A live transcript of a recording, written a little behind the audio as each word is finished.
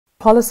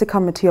Policy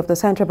Committee of the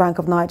Central Bank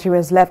of Nigeria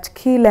has left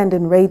key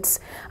lending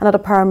rates and other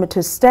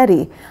parameters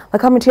steady. The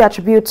committee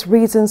attributes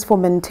reasons for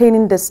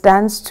maintaining the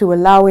stance to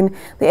allowing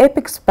the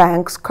Apex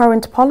Bank's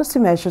current policy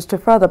measures to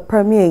further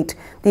permeate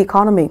the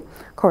economy.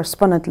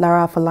 Correspondent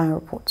Lara Afolayan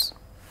reports.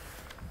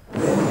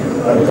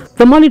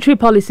 The monetary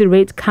policy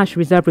rate, cash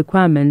reserve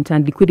requirement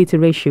and liquidity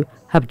ratio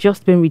have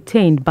just been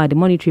retained by the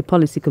Monetary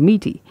Policy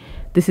Committee.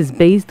 This is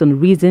based on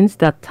reasons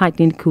that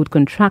tightening could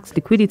contract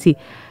liquidity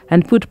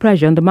and put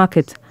pressure on the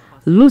market.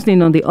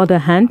 Loosening, on the other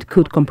hand,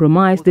 could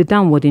compromise the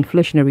downward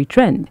inflationary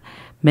trend.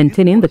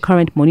 Maintaining the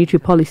current monetary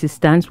policy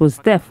stance was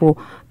therefore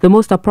the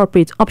most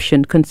appropriate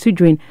option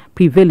considering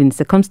prevailing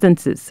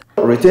circumstances.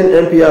 Retain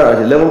NPR at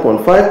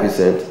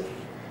 11.5%.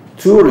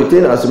 2.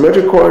 Retain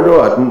asymmetric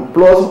corridor at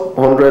plus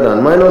 100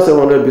 and minus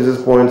 700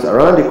 basis points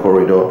around the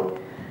corridor.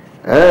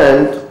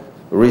 And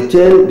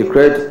retain the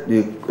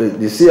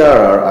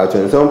CRR at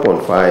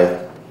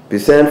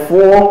 27.5%.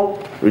 4.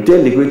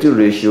 Retain liquidity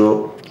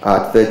ratio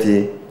at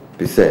 30%.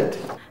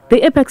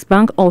 The Apex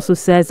Bank also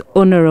says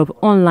owner of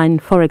online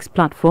forex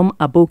platform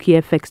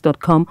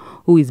abokifx.com,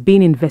 who is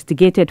being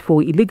investigated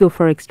for illegal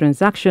forex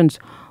transactions,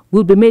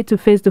 will be made to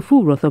face the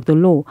full wrath of the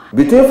law.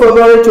 Between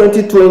February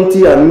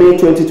 2020 and May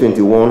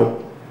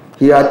 2021,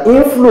 he had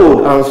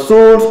inflowed and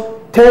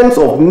sold tens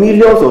of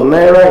millions of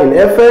naira in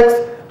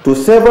FX to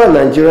several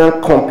Nigerian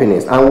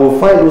companies, and we'll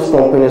find those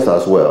companies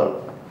as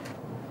well.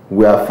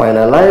 We are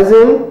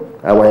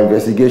finalizing our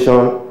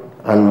investigation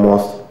and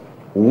must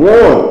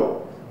warn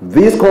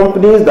these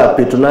companies that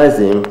patronize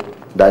him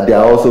that they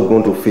are also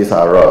going to face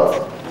our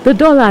wrath. The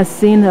dollar has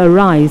seen a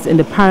rise in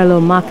the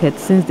parallel market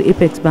since the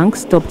Apex Bank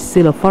stopped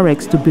sale of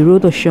forex to bureau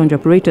d'change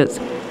operators.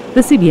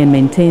 The CBN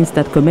maintains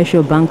that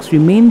commercial banks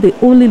remain the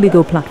only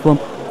legal platform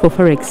for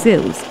forex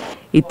sales.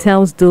 It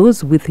tells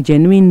those with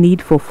genuine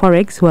need for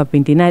forex who have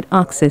been denied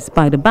access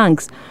by the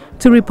banks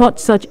to report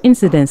such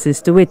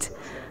incidences to it.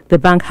 The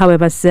bank,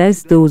 however,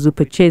 says those who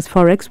purchase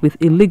forex with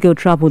illegal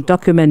travel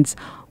documents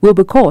will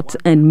be caught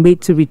and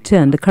made to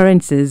return the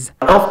currencies.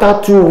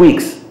 After 2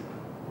 weeks,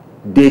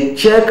 they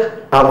check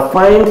and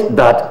find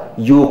that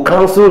you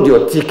cancelled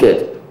your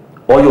ticket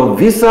or your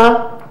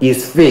visa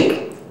is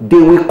fake. They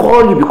will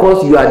call you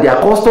because you are their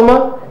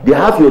customer. They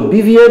have your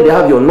BVN, they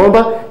have your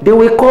number. They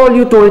will call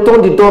you to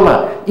return the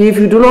dollar. If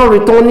you do not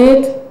return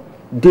it,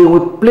 they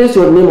will place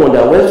your name on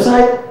their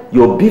website,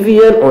 your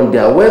BVN on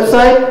their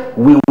website.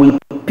 We will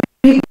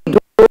pick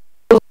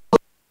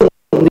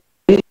those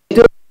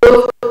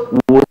details.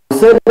 We will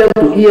send them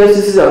to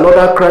EFCCs and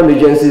other crime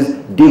agencies.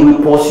 They will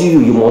pursue you.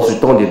 You must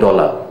return the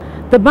dollar.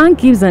 The bank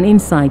gives an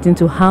insight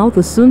into how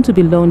the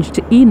soon-to-be-launched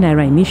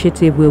E-Naira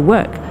initiative will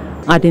work,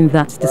 adding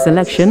that the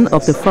selection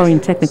of the foreign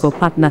technical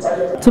partner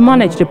to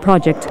manage the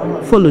project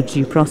followed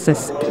due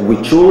process.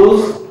 We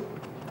chose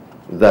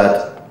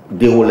that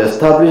they will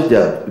establish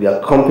their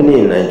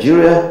company in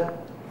Nigeria.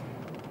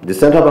 The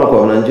Central Bank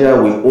of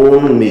Nigeria will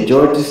own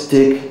majority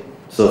stake,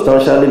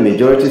 substantially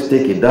majority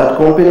stake in that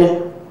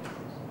company.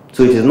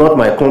 So it is not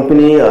my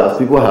company, as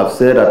people have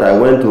said, that I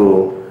went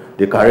to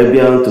the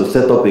Caribbean to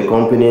set up a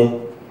company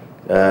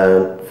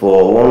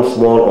for one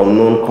small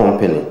unknown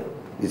company.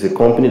 It's a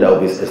company that will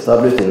be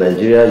established in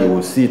Nigeria. You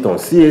will see it on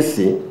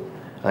CAC,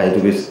 and it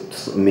will be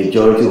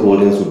majority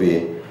holdings will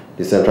be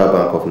the Central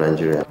Bank of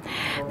Nigeria.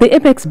 The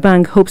Apex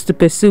Bank hopes to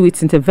pursue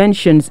its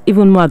interventions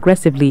even more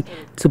aggressively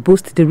to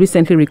boost the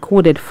recently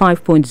recorded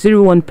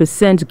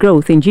 5.01%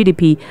 growth in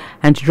GDP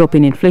and drop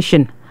in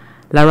inflation.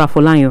 Lara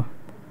Afolayan,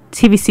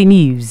 TVC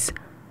News,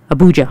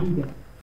 Abuja.